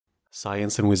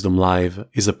Science and Wisdom Live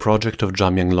is a project of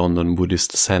Jamyang London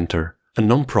Buddhist Center, a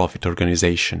non-profit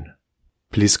organization.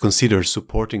 Please consider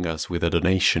supporting us with a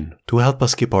donation to help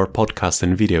us keep our podcast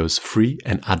and videos free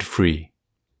and ad-free.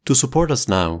 To support us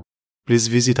now, please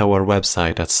visit our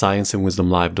website at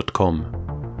scienceandwisdomlive.com.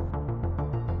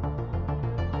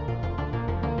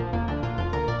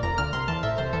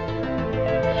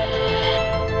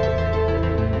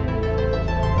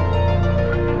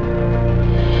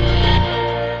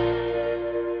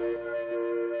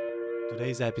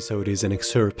 Today's episode is an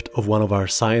excerpt of one of our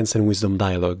Science and Wisdom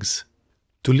dialogues.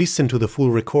 To listen to the full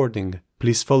recording,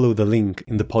 please follow the link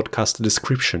in the podcast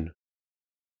description.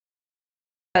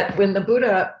 But when the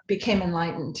Buddha became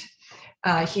enlightened,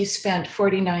 he spent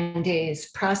 49 days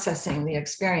processing the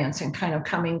experience and kind of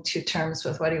coming to terms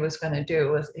with what he was going to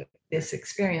do with this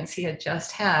experience he had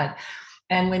just had.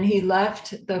 And when he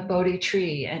left the Bodhi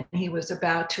tree and he was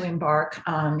about to embark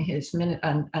on his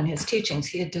teachings,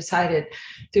 he had decided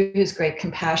through his great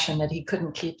compassion that he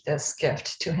couldn't keep this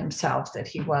gift to himself, that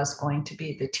he was going to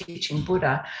be the teaching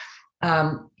Buddha.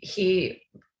 He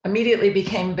immediately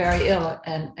became very ill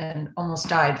and almost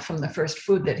died from the first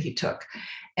food that he took.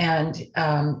 And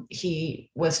he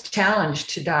was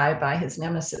challenged to die by his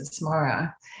nemesis,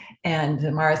 Mara. And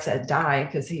Mara said, die,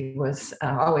 because he was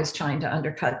always trying to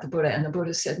undercut the Buddha. And the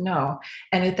Buddha said, no.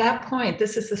 And at that point,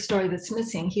 this is the story that's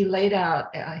missing. He laid out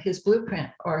his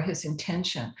blueprint or his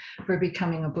intention for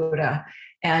becoming a Buddha.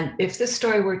 And if this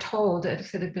story were told,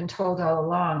 if it had been told all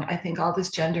along, I think all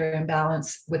this gender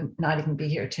imbalance would not even be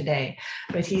here today.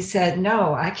 But he said,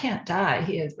 no, I can't die.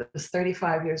 He was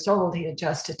 35 years old. He had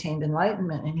just attained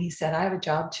enlightenment. And he said, I have a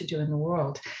job to do in the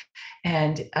world.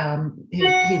 And he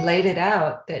laid it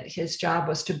out that his job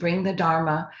was to bring the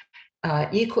Dharma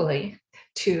equally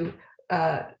to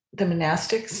the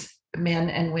monastics, men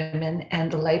and women, and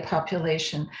the lay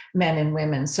population, men and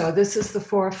women. So this is the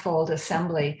fourfold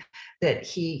assembly that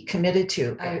he committed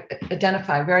to. I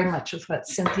identify very much with what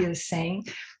Cynthia is saying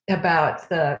about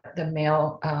the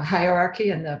male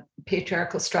hierarchy and the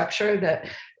patriarchal structure that,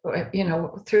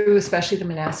 through especially the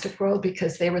monastic world,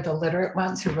 because they were the literate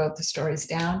ones who wrote the stories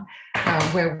down,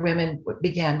 where women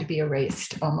began to be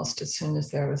erased almost as soon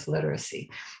as there was literacy.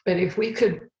 But if we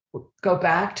could go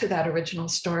back to that original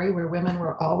story where women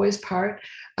were always part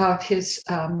of his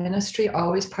ministry,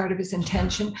 always part of his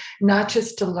intention, not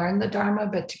just to learn the Dharma,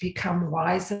 but to become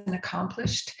wise and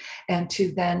accomplished and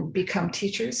to then become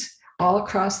teachers. All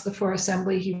across the four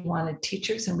assembly, he wanted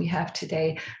teachers, and we have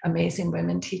today amazing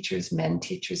women teachers, men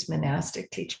teachers,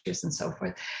 monastic teachers, and so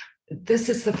forth. This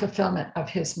is the fulfillment of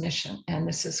his mission. And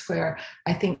this is where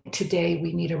I think today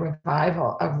we need a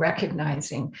revival of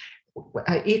recognizing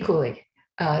equally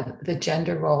the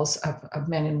gender roles of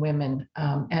men and women.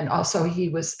 And also he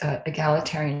was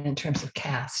egalitarian in terms of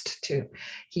caste too.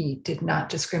 He did not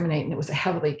discriminate, and it was a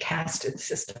heavily casted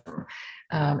system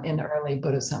in early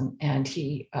Buddhism. And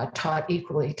he taught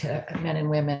equally to men and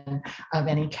women of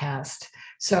any caste.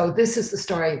 So this is the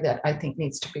story that I think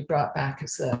needs to be brought back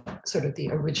as the sort of the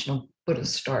original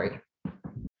Buddhist story.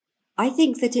 I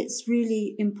think that it's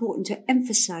really important to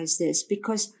emphasize this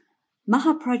because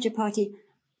Mahaprajapati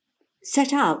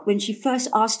set out when she first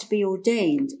asked to be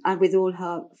ordained, and with all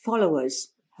her followers,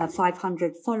 her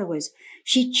 500 followers,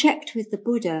 she checked with the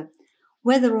Buddha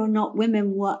whether or not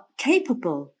women were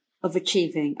capable of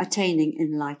attaining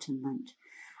enlightenment.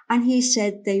 And he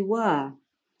said they were.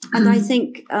 And I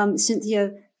think,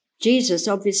 Cynthia, Jesus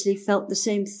obviously felt the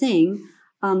same thing.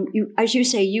 As you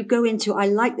say, you go into, I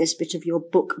like this bit of your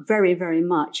book very, very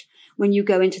much, when you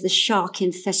go into the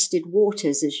shark-infested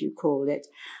waters, as you call it,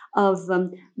 of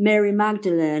Mary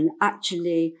Magdalene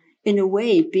actually, in a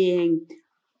way,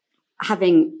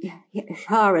 having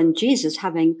her and Jesus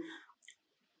having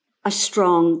a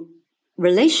strong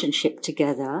relationship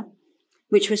together,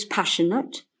 which was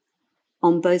passionate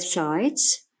on both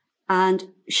sides.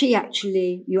 And she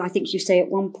actually, I think you say at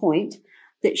one point,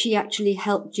 that she actually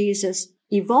helped Jesus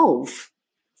evolve.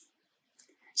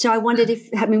 So I wondered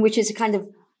which is a kind of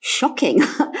shocking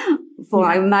for,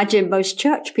 I imagine, most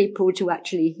church people to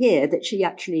actually hear that she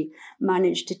actually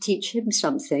managed to teach him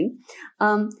something.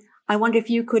 I wonder if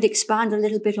you could expand a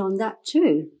little bit on that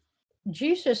too.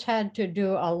 Jesus had to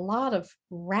do a lot of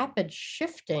rapid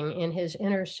shifting in his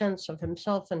inner sense of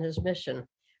himself and his mission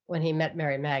when he met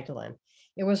Mary Magdalene.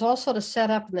 It was also to set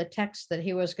up in the text that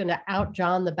he was going to out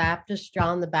John the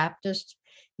Baptist.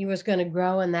 He was going to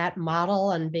grow in that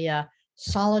model and be a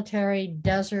solitary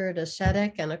desert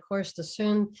ascetic. And of course,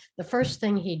 the first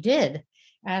thing he did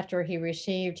after he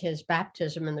received his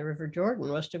baptism in the River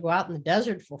Jordan was to go out in the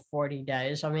desert for 40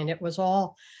 days. I mean, it was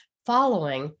all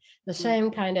following the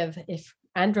same kind of, if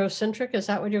androcentric, is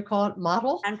that what you call it?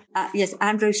 Model? And, yes,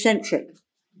 androcentric.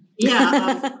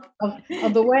 Yeah,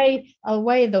 of the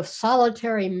way the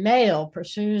solitary male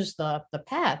pursues the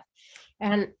path.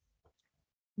 And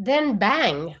then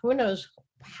bang, who knows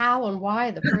how and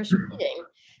why the first meeting,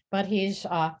 but he's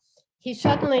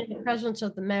suddenly in the presence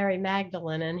of the Mary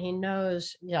Magdalene, and he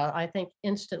knows, I think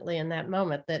instantly in that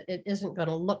moment that it isn't going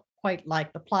to look quite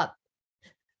like the plot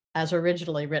as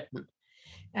originally written,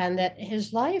 and that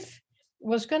his life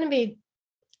was going to be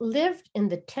lived in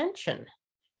the tension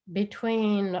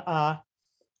between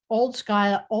old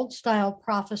style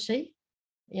prophecy,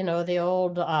 the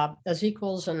old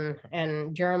Ezekiel's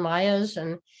and Jeremiah's,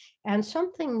 and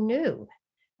something new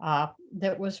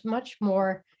that was much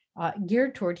more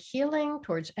geared toward healing,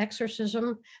 towards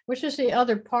exorcism, which is the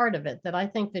other part of it, that I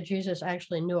think that Jesus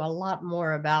actually knew a lot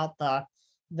more about the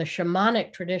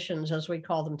shamanic traditions, as we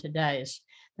call them today,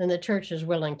 than the church is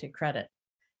willing to credit.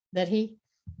 That he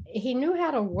knew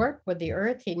how to work with the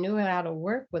earth. He knew how to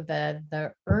work with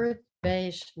the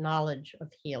earth-based knowledge of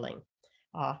healing.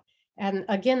 And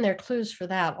again, there are clues for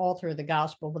that all through the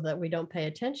gospel, but that we don't pay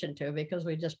attention to because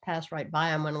we just pass right by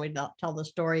him when we tell the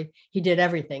story. He did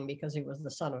everything because he was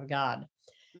the Son of God.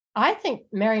 I think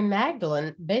Mary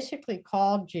Magdalene basically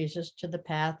called Jesus to the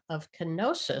path of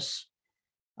kenosis,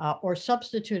 or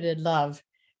substituted love,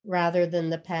 rather than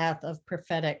the path of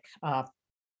prophetic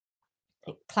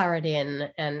clarity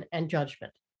and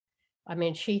judgment. I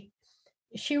mean, she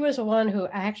was the one who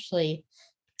actually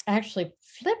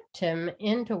flipped him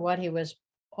into what he was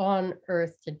on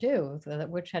earth to do,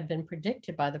 which had been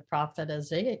predicted by the prophet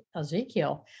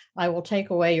Ezekiel. I will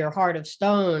take away your heart of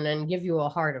stone and give you a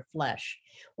heart of flesh.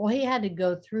 Well, he had to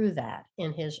go through that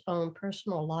in his own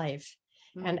personal life.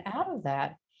 Mm-hmm. And out of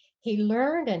that, he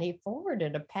learned and he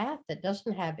forwarded a path that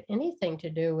doesn't have anything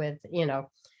to do with,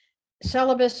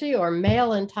 celibacy or male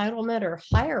entitlement or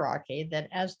hierarchy, that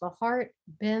as the heart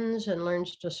bends and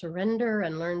learns to surrender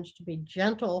and learns to be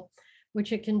gentle,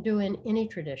 which it can do in any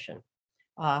tradition,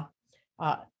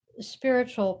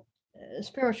 spiritual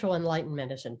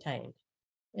enlightenment is attained.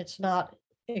 It's not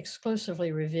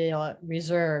exclusively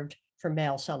reserved for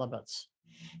male celibates.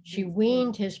 She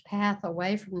weaned his path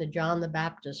away from the John the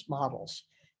Baptist models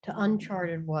to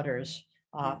uncharted waters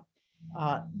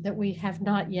that we have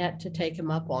not yet to take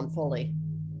him up on fully.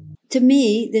 To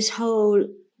me, this whole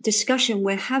discussion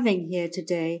we're having here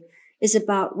today is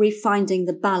about refinding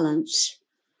the balance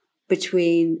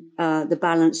between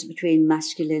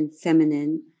masculine,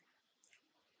 feminine,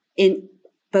 in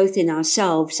both in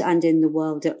ourselves and in the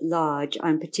world at large,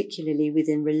 and particularly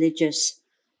within religious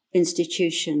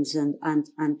institutions and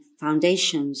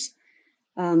foundations.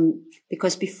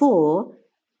 Because before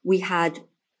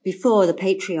the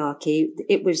patriarchy,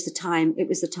 it was the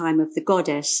time of the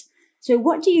goddess. So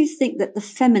what do you think that the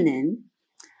feminine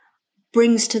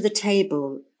brings to the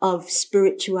table of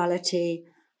spirituality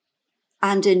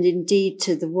and indeed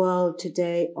to the world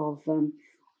today of,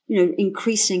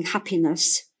 increasing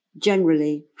happiness,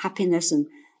 generally happiness and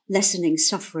lessening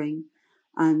suffering?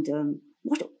 And,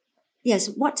 what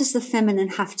does the feminine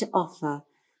have to offer?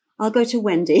 I'll go to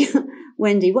Wendy.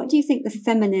 Wendy, what do you think the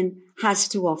feminine has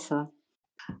to offer?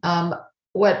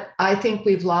 What I think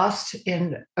we've lost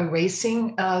in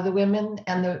erasing the women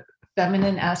and the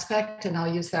feminine aspect, and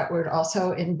I'll use that word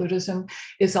also in Buddhism,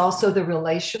 is also the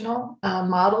relational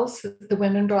models that the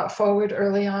women brought forward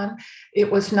early on.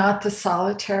 It was not the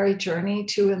solitary journey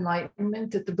to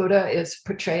enlightenment that the Buddha is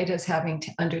portrayed as having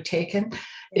undertaken.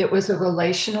 It was a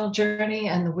relational journey,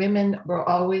 and the women were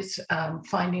always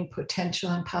finding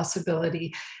potential and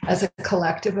possibility as a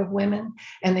collective of women,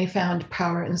 and they found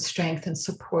power and strength and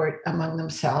support among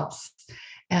themselves.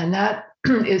 And that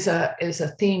is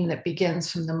a theme that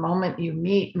begins from the moment you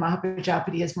meet.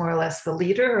 Mahapajapati is more or less the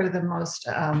leader or the most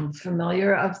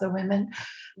familiar of the women,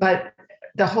 but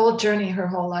the whole journey, her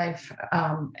whole life,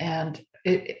 from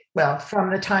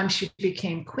the time she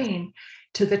became queen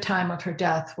to the time of her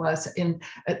death was in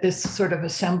this sort of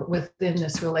within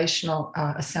this relational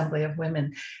assembly of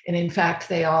women. And in fact,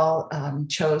 they all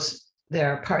chose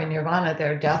their parinirvana,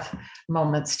 their death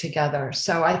moments together.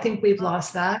 So I think we've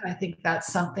lost that. I think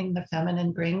that's something the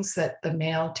feminine brings that the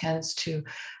male tends to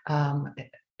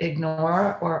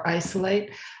ignore or isolate.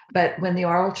 But when the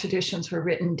oral traditions were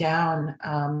written down,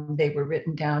 they were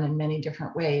written down in many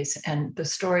different ways. And the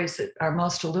stories that are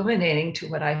most illuminating to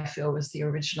what I feel was the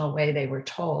original way they were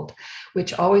told,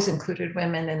 which always included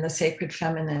women in the sacred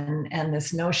feminine and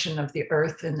this notion of the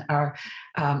earth and our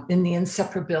in the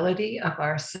inseparability of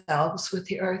ourselves with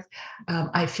the earth,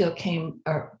 I feel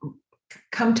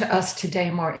come to us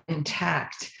today more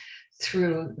intact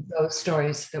through those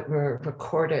stories that were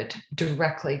recorded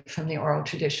directly from the oral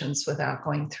traditions without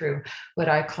going through what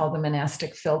I call the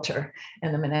monastic filter.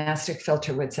 And the monastic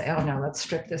filter would say, oh no, let's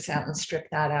strip this out and strip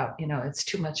that out. You know, it's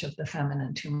too much of the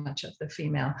feminine, too much of the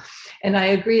female. And I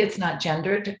agree it's not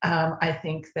gendered. I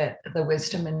think that the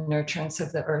wisdom and nurturance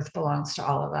of the earth belongs to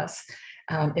all of us.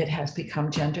 It has become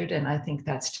gendered, and I think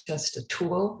that's just a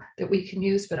tool that we can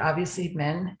use, but obviously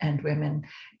men and women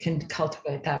can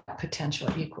cultivate that potential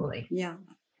equally. Yeah,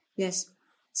 yes.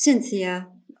 Cynthia.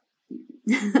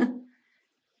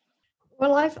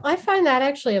 Well, I find that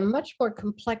actually a much more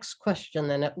complex question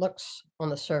than it looks on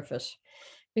the surface,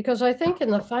 because I think in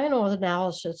the final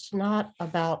analysis, it's not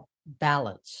about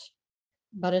balance,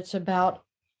 but it's about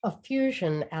a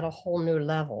fusion at a whole new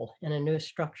level in a new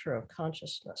structure of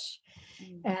consciousness.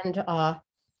 And,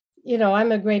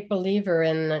 I'm a great believer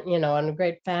in, and a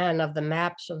great fan of the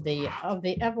maps of the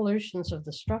evolutions of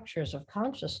the structures of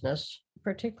consciousness,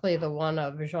 particularly the one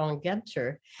of Jean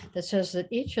Gebser, that says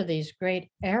that each of these great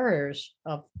eras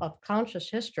of conscious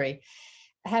history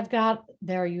have got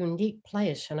their unique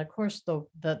place. And of course,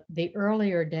 the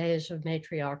earlier days of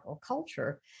matriarchal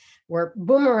culture were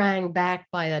boomeranged back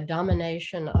by a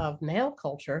domination of male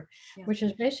culture, which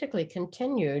has basically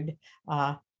continued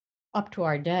up to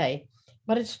our day.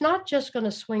 But it's not just going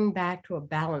to swing back to a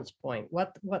balance point.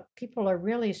 What people are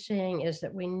really seeing is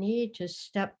that we need to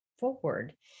step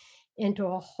forward into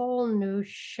a whole new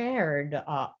shared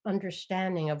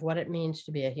understanding of what it means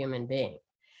to be a human being.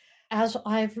 As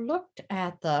I've looked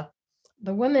at the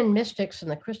women mystics in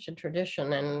the Christian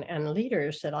tradition and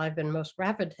leaders that I've been most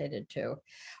gravitated to,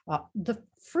 the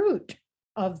fruit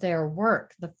of their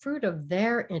work, the fruit of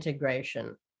their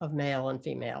integration of male and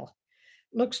female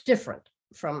looks different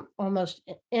from almost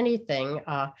anything.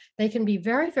 They can be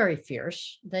very, very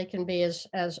fierce. They can be as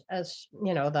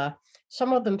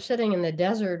some of them sitting in the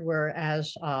desert were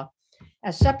as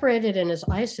separated and as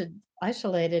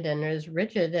isolated and as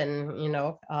rigid and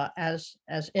as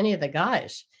any of the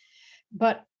guys.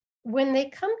 But when they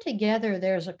come together,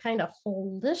 there's a kind of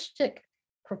holistic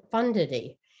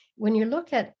profundity. When you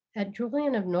look at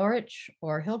Julian of Norwich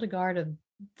or Hildegard of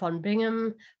von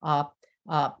Bingen,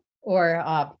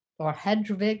 or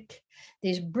Hedvig,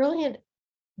 these brilliant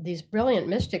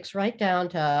mystics, right down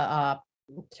to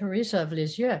Teresa of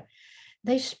Lisieux,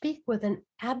 they speak with an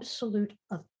absolute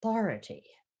authority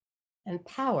and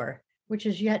power, which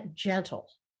is yet gentle.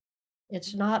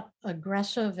 It's not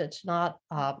aggressive. It's not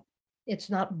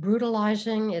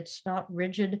brutalizing. It's not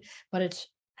rigid, but it's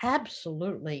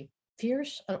absolutely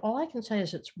fierce. And all I can say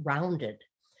is it's rounded.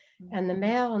 And the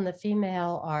male and the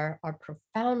female are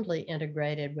profoundly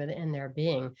integrated within their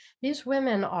being. These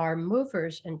women are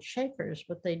movers and shakers,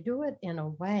 but they do it in a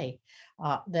way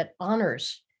that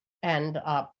honors and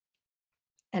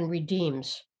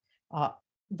redeems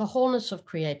the wholeness of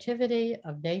creativity,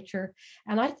 of nature.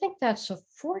 And I think that's a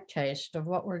foretaste of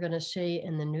what we're going to see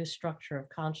in the new structure of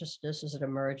consciousness as it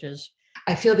emerges.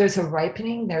 I feel there's a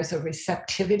ripening, there's a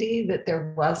receptivity that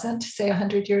there wasn't, say,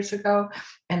 100 years ago.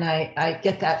 And I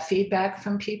get that feedback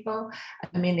from people.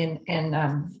 I mean,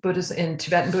 in Buddhism, in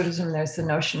Tibetan Buddhism, there's the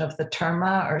notion of the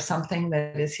terma, or something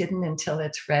that is hidden until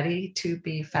it's ready to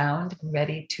be found,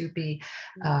 ready to be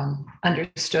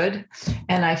understood.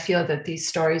 And I feel that these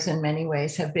stories in many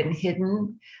ways have been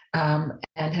hidden and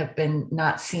have been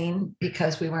not seen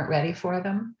because we weren't ready for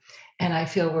them. And I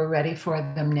feel we're ready for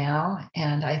them now.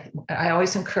 And I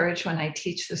always encourage when I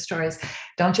teach the stories,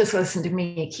 don't just listen to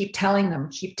me, keep telling them.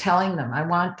 I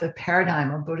want the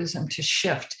paradigm of Buddhism to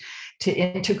shift, to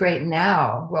integrate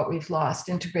now what we've lost,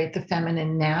 integrate the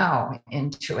feminine now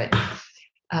into it.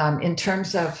 In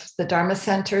terms of the Dharma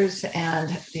centers and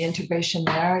the integration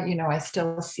there, I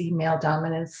still see male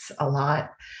dominance a lot.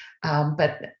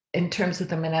 But in terms of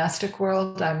the monastic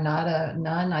world, I'm not a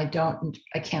nun. I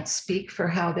can't speak for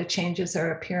how the changes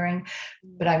are appearing,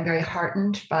 but I'm very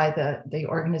heartened by the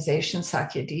organization,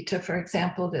 Sakyadhita, for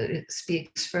example, that it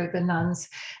speaks for the nuns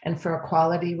and for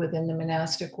equality within the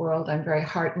monastic world. I'm very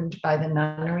heartened by the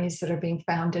nunneries that are being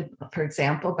founded, for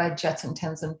example, by Jetsun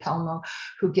Tenzin Pelmo,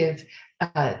 who give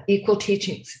equal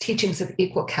teachings of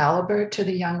equal caliber to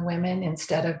the young women,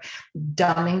 instead of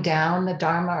dumbing down the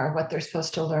Dharma or what they're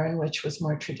supposed to learn, which was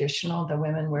more traditional. The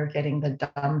women were getting the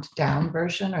dumbed down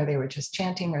version, or they were just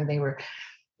chanting, or they were,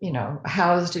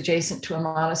 housed adjacent to a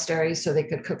monastery so they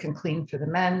could cook and clean for the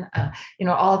men.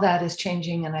 All that is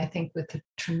changing. And I think with the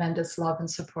tremendous love and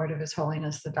support of His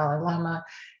Holiness, the Dalai Lama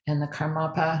and the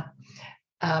Karmapa,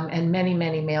 and many,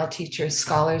 many male teachers,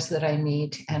 scholars that I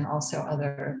meet, and also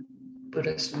other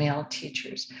Buddhist male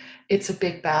teachers. It's a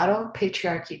big battle.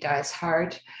 Patriarchy dies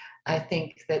hard. I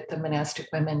think that the monastic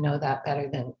women know that better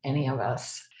than any of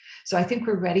us. So I think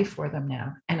we're ready for them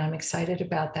now. And I'm excited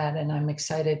about that. And I'm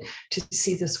excited to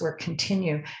see this work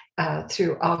continue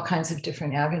through all kinds of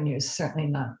different avenues. Certainly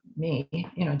not me,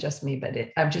 just me, but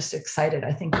I'm just excited.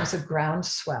 I think there's a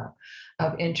groundswell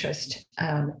of interest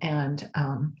and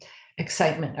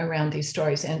excitement around these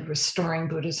stories and restoring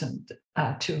Buddhism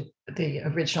to the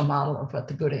original model of what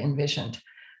the Buddha envisioned,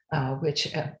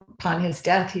 which upon his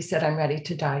death, he said, I'm ready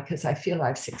to die because I feel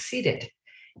I've succeeded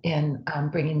in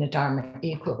bringing the Dharma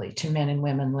equally to men and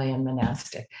women, lay and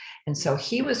monastic. And so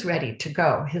he was ready to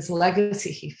go. His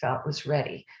legacy, he felt, was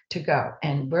ready to go.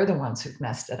 And we're the ones who've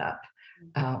messed it up.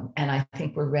 And I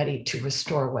think we're ready to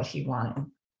restore what he wanted.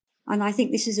 And I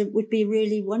think this would be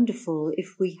really wonderful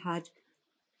if we had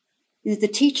the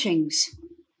teachings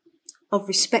of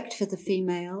respect for the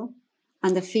female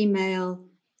and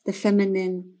the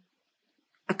feminine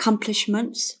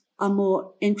accomplishments are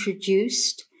more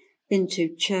introduced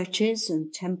into churches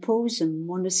and temples and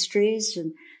monasteries,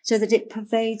 and so that it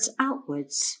pervades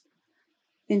outwards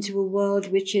into a world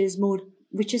which has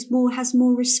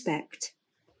more respect.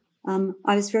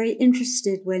 I was very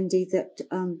interested, Wendy, that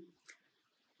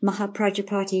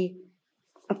Mahaprajapati,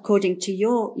 according to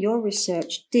your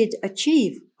research, did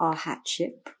achieve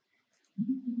arhatship.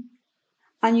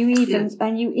 And you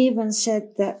even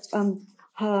said that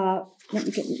let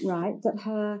me get it right, that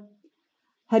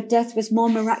her death was more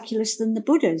miraculous than the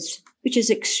Buddha's, which is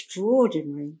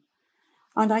extraordinary.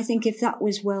 And I think if that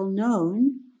was well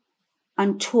known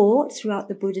and taught throughout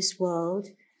the Buddhist world,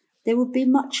 there would be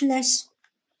much less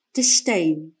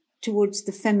disdain towards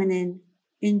the feminine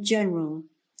in general.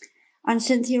 And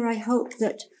Cynthia, I hope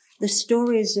that the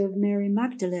stories of Mary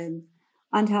Magdalene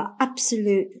and her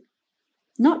absolute,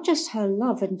 not just her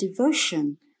love and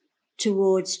devotion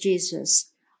towards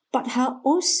Jesus, but her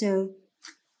also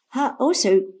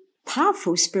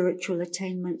powerful spiritual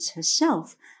attainments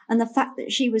herself, and the fact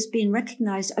that she was being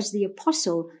recognized as the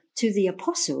apostle to the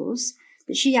apostles,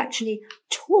 that she actually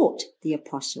taught the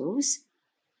apostles.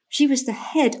 She was the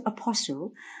head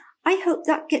apostle. I hope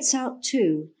that gets out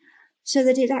too, so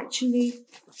that it actually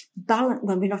well,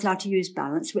 we're not allowed to use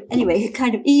balance, but anyway, it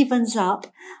kind of evens up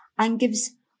and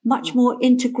gives much more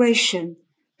integration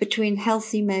between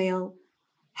healthy male,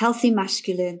 healthy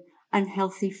masculine, and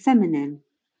healthy feminine.